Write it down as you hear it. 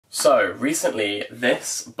So recently,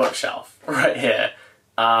 this bookshelf right here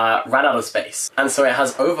ran out of space, and so it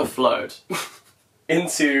has overflowed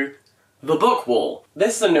into the book wall.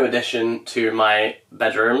 This is a new addition to my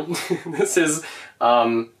bedroom. This is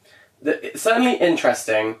certainly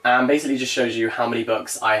interesting, and basically just shows you how many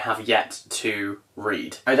books I have yet to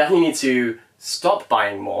read. I definitely need to stop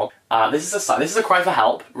buying more. This is a cry for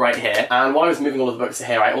help right here, and while I was moving all of the books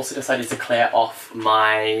here, I also decided to clear off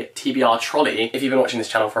my TBR trolley. If you've been watching this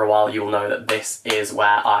channel for a while, you'll know that this is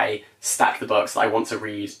where I stack the books that I want to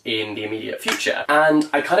read in the immediate future. And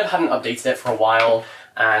I kind of hadn't updated it for a while,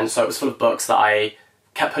 and so it was full of books that I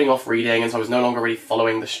kept putting off reading, and so I was no longer really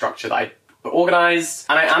following the structure that I organised.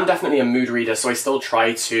 And I am definitely a mood reader, so I still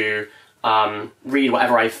try to read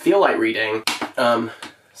whatever I feel like reading.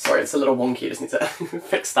 Sorry, it's a little wonky, I just need to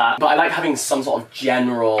fix that. But I like having some sort of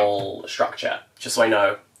general structure, just so I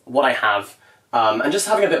know what I have, and just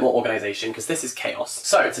having a bit more organisation, because this is chaos.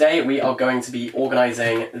 So today we are going to be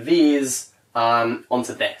organising these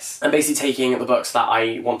onto this, and basically taking the books that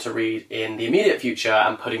I want to read in the immediate future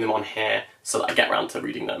and putting them on here so that I get around to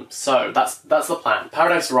reading them. So that's the plan.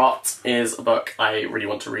 Paradise Rot is a book I really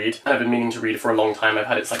want to read, and I've been meaning to read for a long time. I've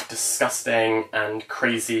heard it's like disgusting and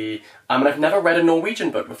crazy, and I've never read a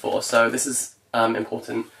Norwegian book before, so this is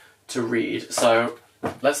important to read. So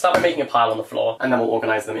let's start by making a pile on the floor, and then we'll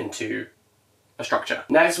organise them into a structure.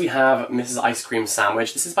 Next we have Mrs. Ice Cream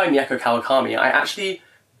Sandwich. This is by Mieko Kawakami. I actually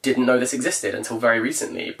didn't know this existed until very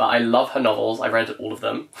recently, but I love her novels. I read all of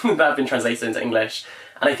them that have been translated into English,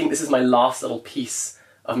 and I think this is my last little piece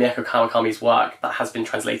of Mieko Kawakami's work that has been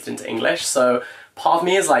translated into English, so part of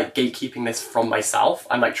me is like gatekeeping this from myself.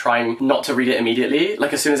 I'm like trying not to read it immediately.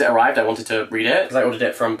 Like as soon as it arrived, I wanted to read it because I ordered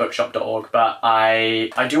it from bookshop.org, but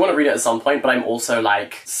I do want to read it at some point, but I'm also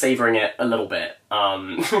like savouring it a little bit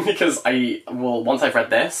because once I've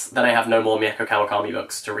read this, then I have no more Mieko Kawakami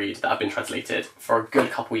books to read that have been translated for a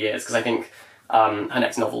good couple years, because I think her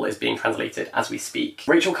next novel is being translated as we speak.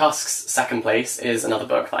 Rachel Cusk's Second Place is another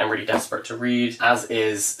book that I'm really desperate to read, as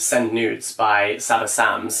is Send Nudes by Sada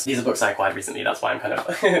Sams. These are books I acquired recently, that's why I'm kind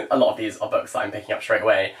of a lot of these are books that I'm picking up straight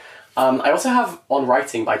away. I also have On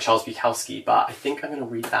Writing by Charles Bukowski, but I think I'm going to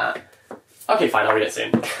read that. Okay, fine, I'll read it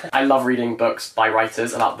soon. I love reading books by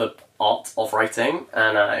writers about the art of writing,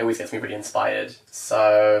 and it always gets me really inspired.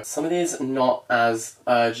 So some of these not as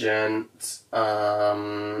urgent.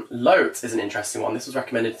 Loat is an interesting one. This was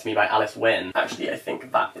recommended to me by Alice Wynne. Actually, I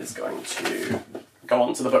think that is going to go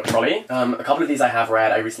onto the book trolley. A couple of these I have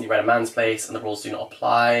read. I recently read A Man's Place and The Rules Do Not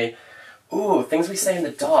Apply. Ooh, Things We Say in the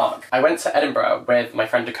Dark. I went to Edinburgh with my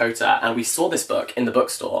friend Dakota, and we saw this book in the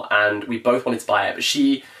bookstore, and we both wanted to buy it, but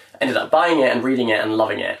she ended up buying it and reading it and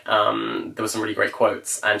loving it. There were some really great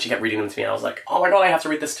quotes, and she kept reading them to me, and I was like, oh my god, I have to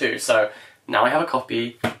read this too. So now I have a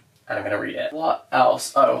copy, and I'm gonna read it. What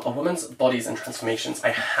else? Oh, A Woman's Bodies and Transformations. I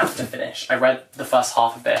have to finish. I read the first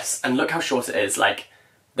half of this, and look how short it is. Like,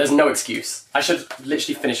 there's no excuse. I should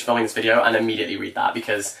literally finish filming this video and immediately read that,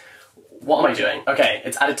 because what am I doing? Okay,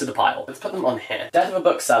 it's added to the pile. Let's put them on here. Death of a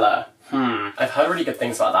Bookseller. I've heard really good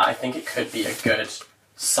things about that. I think it could be a good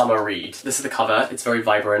summer read. This is the cover. It's very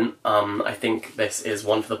vibrant. I think this is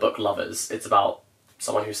one for the book lovers. It's about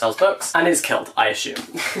someone who sells books and is killed, I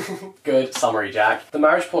assume. Good summary, Jack. The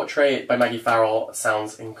Marriage Portrait by Maggie Farrell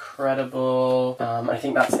sounds incredible. I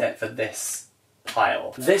think that's it for this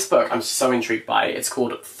pile. This book I'm so intrigued by. It's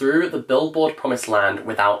called Through the Billboard Promised Land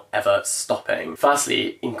Without Ever Stopping.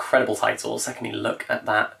 Firstly, incredible title. Secondly, look at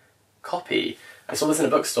that copy. I saw this in a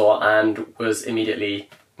bookstore and was immediately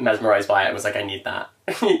mesmerised by it and was like, I need that.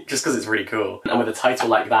 Just because it's really cool. And with a title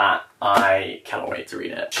like that, I cannot wait to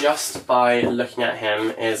read it. Just by Looking at Him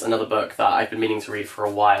is another book that I've been meaning to read for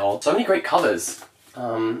a while. So many great covers.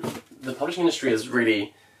 The publishing industry is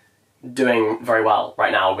really doing very well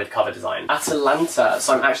right now with cover design. Atalanta.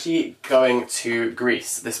 So I'm actually going to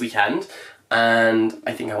Greece this weekend, and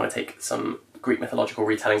I think I want to take some Greek mythological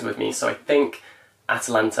retellings with me, so I think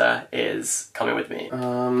Atalanta is coming with me.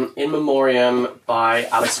 In Memoriam by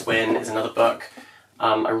Alice Wynne is another book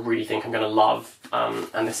I really think I'm going to love,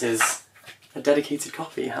 and this is a dedicated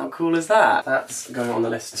copy. How cool is that? That's going on the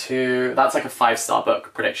list too. That's like a 5-star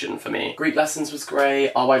book prediction for me. Greek Lessons was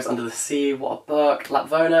great. Our Wives Under the Sea, what a book.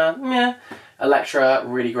 Lapvona, meh. Electra,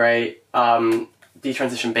 really great.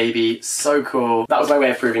 Detransition Baby, so cool. That was my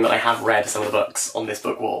way of proving that I have read some of the books on this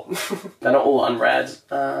book wall. They're not all unread.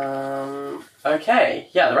 Okay,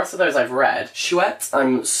 yeah, the rest of those I've read. Chouette,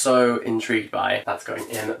 I'm so intrigued by. That's going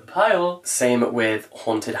in the pile. Same with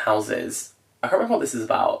Haunted Houses. I can't remember what this is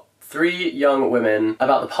about. Three young women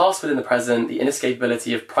about the past within the present, the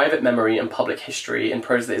inescapability of private memory and public history in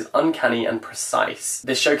prose that is uncanny and precise.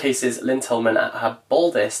 This showcases Lynn Tillman at her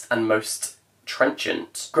boldest and most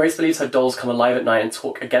trenchant. Grace believes her dolls come alive at night and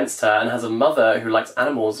talk against her and has a mother who likes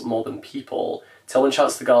animals more than people. Tillman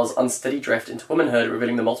charts the girl's unsteady drift into womanhood,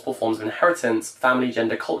 revealing the multiple forms of inheritance, family,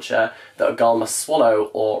 gender, culture that a girl must swallow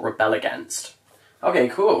or rebel against. Okay,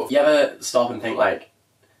 cool. You ever stop and think, like,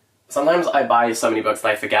 sometimes I buy so many books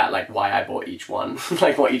that I forget, like, why I bought each one,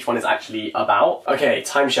 like what each one is actually about. Okay,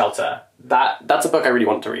 Time Shelter. That's a book I really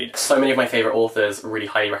want to read. So many of my favourite authors really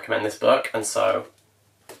highly recommend this book, and so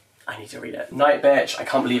I need to read it. Night Bitch. I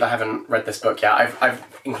can't believe I haven't read this book yet. I've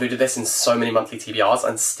included this in so many monthly TBRs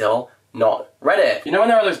and still not read it. You know when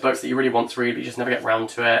there are those books that you really want to read but you just never get round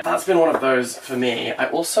to it? That's been one of those for me. I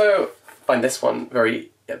also find this one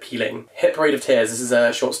very appealing. Hit Parade of Tears. This is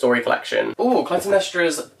a short story collection. Ooh,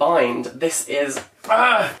 Clytemnestra's Bind. This is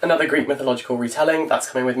another Greek mythological retelling. That's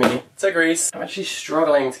coming with me to Greece. I'm actually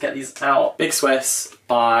struggling to get these out. Big Swiss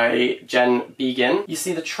by Jen Begin. You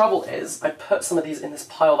see, the trouble is I put some of these in this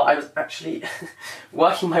pile that I was actually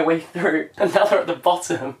working my way through, and now they're at the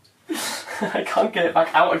bottom. I can't get it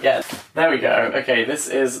back out again. There we go. Okay, this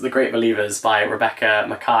is The Great Believers by Rebecca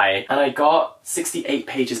Mackay, and I got 68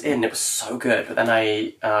 pages in. It was so good, but then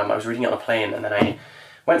I was reading it on a plane, and then I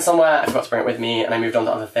went somewhere, I forgot to bring it with me, and I moved on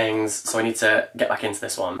to other things, so I need to get back into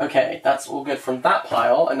this one. Okay, that's all good from that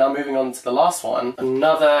pile, and now moving on to the last one.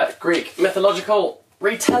 Another Greek mythological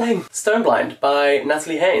retelling. Stoneblind by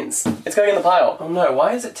Natalie Haynes. It's going in the pile. Oh no,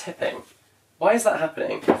 why is it tipping? Why is that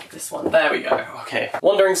happening? This one. There we go. Okay.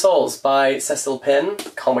 Wandering Souls by Cecil Pinn.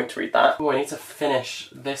 Can't wait to read that. Oh, I need to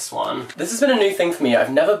finish this one. This has been a new thing for me.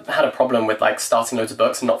 I've never had a problem with like starting loads of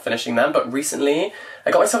books and not finishing them, but recently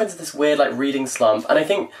I got myself into this weird like reading slump, and I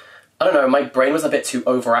think, I don't know, my brain was a bit too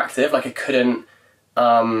overactive. Like I couldn't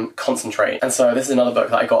concentrate. And so this is another book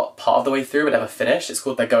that I got part of the way through but never finished. It's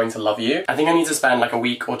called They're Going to Love You. I think I need to spend like a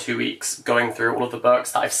week or 2 weeks going through all of the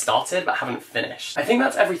books that I've started but haven't finished. I think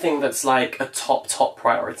that's everything that's like a top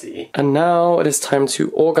priority. And now it is time to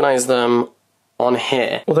organise them on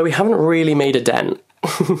here. Although we haven't really made a dent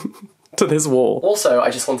to this wall. Also, I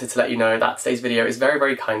just wanted to let you know that today's video is very,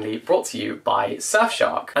 very kindly brought to you by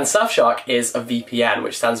Surfshark. And Surfshark is a VPN,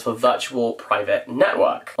 which stands for Virtual Private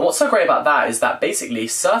Network. And what's so great about that is that basically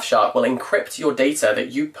Surfshark will encrypt your data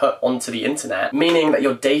that you put onto the internet, meaning that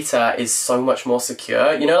your data is so much more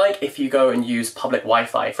secure. You know, like if you go and use public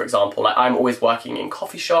Wi-Fi, for example, like I'm always working in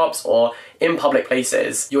coffee shops or in public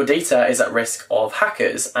places, your data is at risk of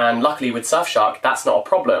hackers, and luckily with Surfshark, that's not a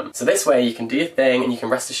problem. So this way you can do your thing and you can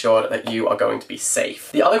rest assured that you are going to be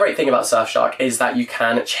safe. The other great thing about Surfshark is that you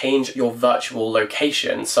can change your virtual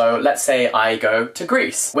location. So let's say I go to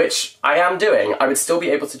Greece, which I am doing. I would still be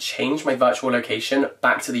able to change my virtual location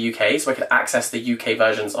back to the UK so I could access the UK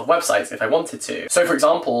versions of websites if I wanted to. So for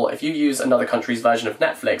example, if you use another country's version of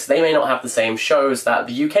Netflix, they may not have the same shows that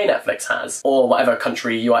the UK Netflix has, or whatever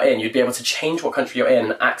country you are in. You'd be able to change what country you're in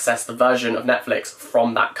and access the version of Netflix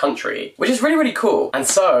from that country, which is really, really cool. And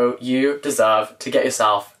so you deserve to get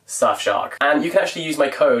yourself Surfshark. And you can actually use my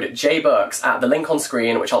code JBooks at the link on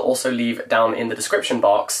screen, which I'll also leave down in the description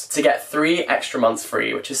box, to get 3 extra months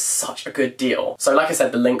free, which is such a good deal. So like I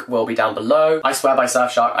said, the link will be down below. I swear by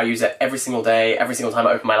Surfshark, I use it every single day, every single time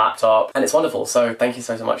I open my laptop, and it's wonderful. So thank you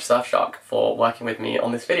so much, Surfshark, for working with me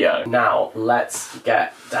on this video. Now, let's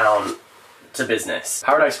get down to business.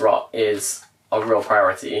 Paradise Rot is a real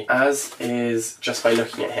priority, as is Just by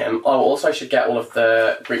Looking at Him. Oh, also I should get all of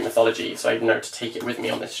the Greek mythology so I know to take it with me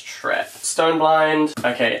on this trip. Stoneblind,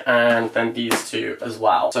 okay, and then these two as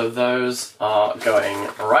well. So those are going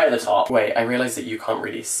right at the top. Wait, I realised that you can't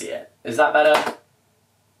really see it. Is that better?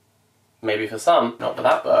 Maybe for some, not for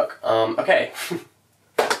that book. Okay.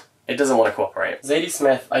 It doesn't want to cooperate. Zadie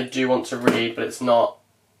Smith I do want to read, but it's not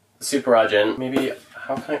super urgent. Maybe,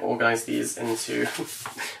 how can I organise these into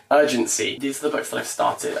urgency? These are the books that I've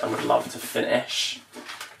started and would love to finish.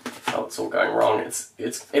 Oh, it's all going wrong.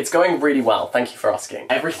 It's going really well, thank you for asking.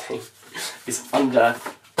 Everything is under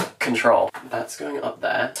control. That's going up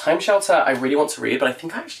there. Time Shelter I really want to read, but I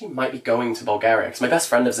think I actually might be going to Bulgaria because my best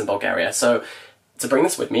friend lives in Bulgaria, so to bring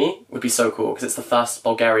this with me would be so cool because it's the first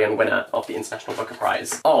Bulgarian winner of the International Booker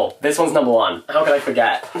Prize. Oh, this one's #1. How could I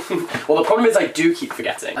forget? Well, the problem is I do keep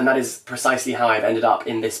forgetting, and that is precisely how I've ended up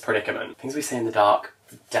in this predicament. Things We Say in the Dark,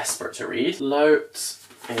 desperate to read. Float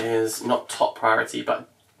is not top priority, but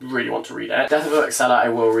really want to read it. Death of a Bookseller I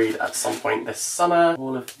will read at some point this summer.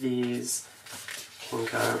 All of these can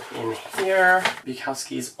go in here.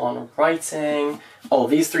 Bukowski's on writing. Oh,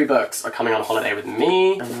 these 3 books are coming on holiday with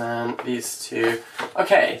me. And then these 2.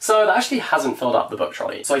 Okay, so that actually hasn't filled up the book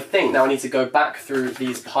trolley. So I think now I need to go back through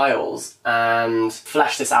these piles and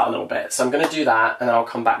flesh this out a little bit. So I'm gonna do that and then I'll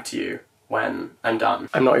come back to you when I'm done.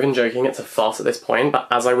 I'm not even joking, it's a farce at this point, but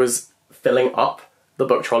as I was filling up the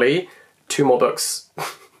book trolley, 2 more books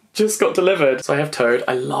just got delivered. So I have Toad.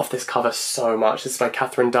 I love this cover so much. This is by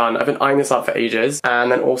Catherine Dunn. I've been eyeing this up for ages.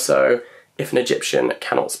 And then also, If an Egyptian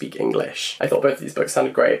Cannot Speak English. I thought both of these books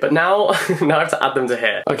sounded great, but now, now I have to add them to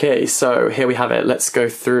here. Okay, so here we have it. Let's go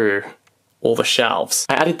through all the shelves.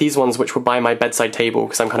 I added these ones which were by my bedside table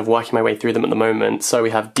because I'm kind of working my way through them at the moment. So we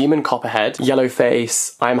have Demon Copperhead, Yellow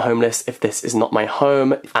Face, I Am Homeless If This Is Not My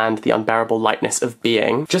Home, and The Unbearable Lightness of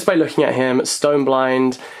Being. Just by looking at him, Stone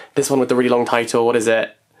Blind, this one with the really long title, what is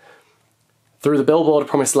it? Through the Billboard,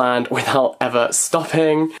 Promised Land Without Ever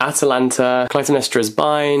Stopping, Atalanta, Clytemnestra's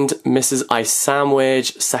Bind, Mrs. Ice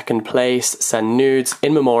Sandwich, Second Place, Send Nudes,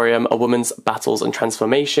 In Memoriam, A Woman's Battles and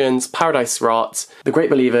Transformations, Paradise Rot, The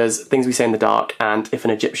Great Believers, Things We Say in the Dark, and If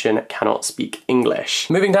an Egyptian Cannot Speak English.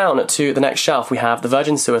 Moving down to the next shelf, we have The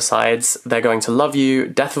Virgin Suicides, They're Going to Love You,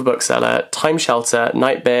 Death of a Bookseller, Time Shelter,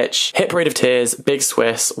 Night Bitch, Hit Parade of Tears, Big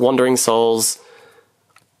Swiss, Wandering Souls,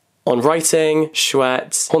 On Writing,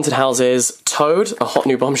 Chouette, Haunted Houses, Toad, A Hot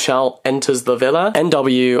New Bombshell, Enters the Villa,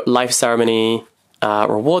 NW, Life Ceremony,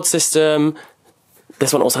 Reward System.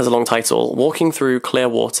 This one also has a long title, Walking Through Clear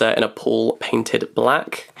Water in a Pool Painted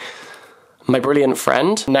Black. My Brilliant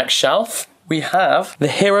Friend. Next shelf, we have the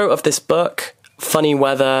hero of this book, Funny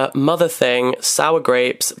Weather, Mother Thing, Sour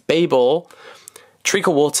Grapes, Babel,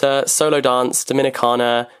 Treacle Water, Solo Dance,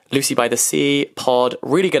 Dominicana, Lucy by the Sea, Pod,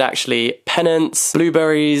 really good actually, Penance,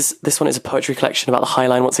 Blueberries, this one is a poetry collection about the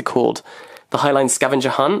Highline, what's it called? The Highline Scavenger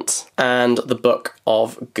Hunt, and The Book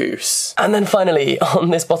of Goose. And then finally, on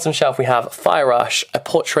this bottom shelf we have Fire Rush, A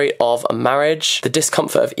Portrait of a Marriage, The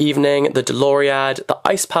Discomfort of Evening, The Deloriad, The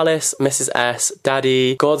Ice Palace, Mrs. S,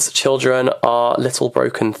 Daddy, God's Children Are Little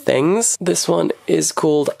Broken Things. This one is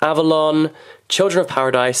called Avalon, Children of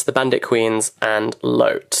Paradise, The Bandit Queens, and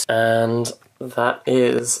Lote. And that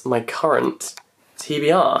is my current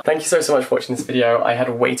TBR. Thank you so much for watching this video. I had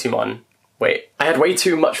way too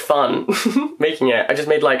much fun making it. I just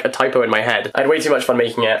made like a typo in my head. I had way too much fun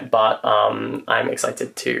making it, but I'm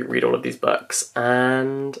excited to read all of these books.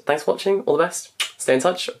 And thanks for watching, all the best. Stay in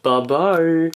touch, bye bye.